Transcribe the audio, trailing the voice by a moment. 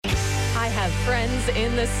have friends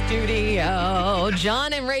in the studio.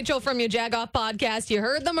 John and Rachel from your Jagoff podcast. You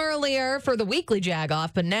heard them earlier for the weekly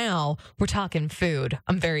Jagoff, but now we're talking food.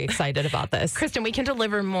 I'm very excited about this. Kristen, we can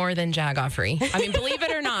deliver more than Jagoffery. I mean, believe it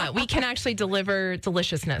or not, we can actually deliver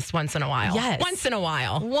deliciousness once in a while. Yes. Once in a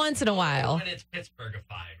while. Once in a while. When it's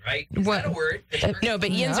Pittsburghified, right? Is What? that a word? No, but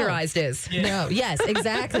Yinzerized is. No, yes,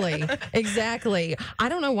 exactly. Exactly. I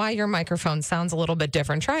don't know why your microphone sounds a little bit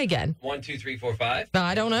different. Try again. 1, 2, 3, 4, 5.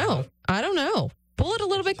 I don't know. Pull it a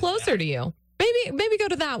little bit closer to you. Maybe go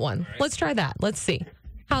to that one. Right. Let's try that. Let's see.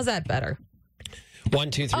 How's that better? 1,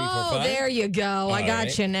 2, 3, 4, 5. Oh, there you go. I got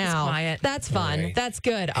right. you now. It's quiet. That's fun. All right. That's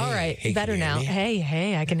good. All right. hey, Better can you now. hear me?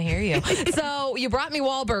 Hey, I can hear you. So you brought me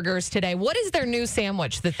Wahlburgers today. What is their new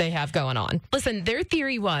sandwich that they have going on? Listen, their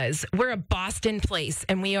theory was we're a Boston place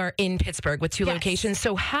and we are in Pittsburgh with two Yes. locations.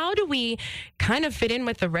 So how do we kind of fit in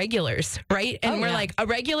with the regulars, right? And we're yeah. like, a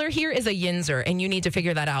regular here is a Yinzer, and you need to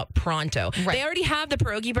figure that out pronto. Right. They already have the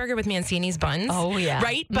pierogi burger with Mancini's buns. Oh, yeah.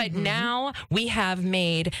 Right? But now we have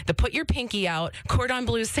made the put your pinky out cordon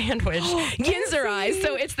bleu sandwich Yinzerized.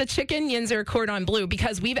 So it's the chicken Yinzer cordon bleu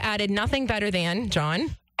because we've added nothing better than,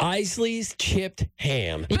 John. Isley's chipped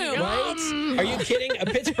ham. Right? Are you kidding? A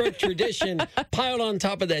Pittsburgh tradition piled on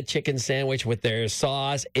top of that chicken sandwich with their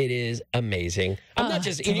sauce. It is amazing. I'm not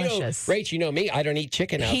just, delicious. Rach, you know me. I don't eat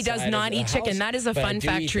chicken outside He does not of the eat chicken. house, That is a but I fun do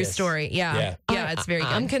fact, eat true this. story. Yeah, it's very good.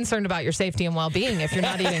 I'm concerned about your safety and well-being if you're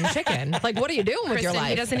not eating chicken. Like, what are you doing with your Kristen, life?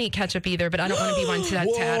 he doesn't eat ketchup either, but I don't want to be one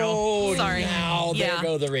to tattle. Whoa, Sorry. Now, there Yeah.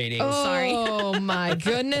 go the ratings. Sorry. Oh, my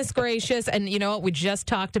goodness gracious. And you know what? We just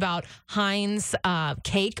talked about Heinz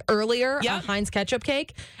cake earlier, Yep. Heinz ketchup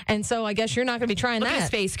cake. And so I guess you're not going to be trying Look at his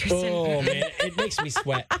that. face, Kristen. Oh, man. It makes me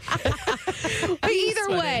sweat. Either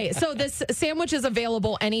way, so this sandwich is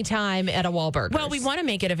available anytime at a Wahlburgers. Well, we want to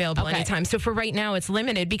make it available Okay. anytime. So for right now, it's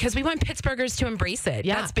limited because we want Pittsburghers to embrace it.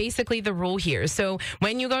 Yeah. That's basically the rule here. So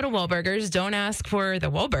when you go to Wahlburgers, don't ask for the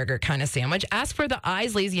Wahlburger kind of sandwich. Ask for the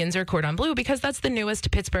Isley's Yinzer cordon bleu because that's the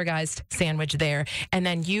newest Pittsburghized sandwich there. And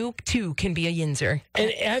then you, too, can be a Yinzer.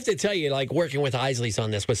 And I have to tell you, like, working with Isley's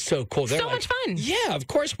on this was so cool. They're So like, much fun. Yeah, of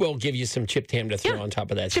course we'll give you some chipped ham to throw Yeah. on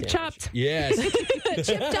top of that Chip sandwich. chopped. Yes.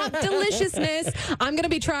 Chipped up deliciousness. I'm going to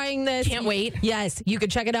be trying this. Can't wait. Yes, you can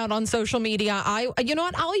check it out on social media. You know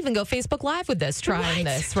what? I'll even go Facebook Live with this, trying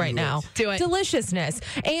this right now. Do it. Deliciousness.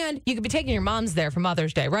 And you could be taking your moms there for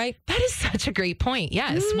Mother's Day, right? That is such a great point.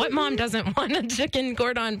 Yes. What mom doesn't want a chicken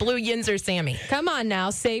cordon bleu Yinzer Sammy? Come on now,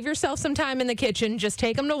 save yourself some time in the kitchen. Just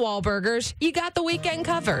take them to Wahlburgers. You got the weekend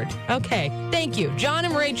covered. Okay, thank you. John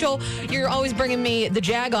and Rachel, you're always bringing me the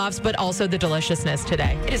Jagoffs, but also the deliciousness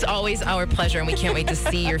today. It is always our pleasure, and we can't wait to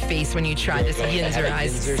see your face when you try this Have a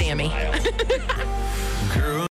Yinzerized Yinzer Sammy. smile.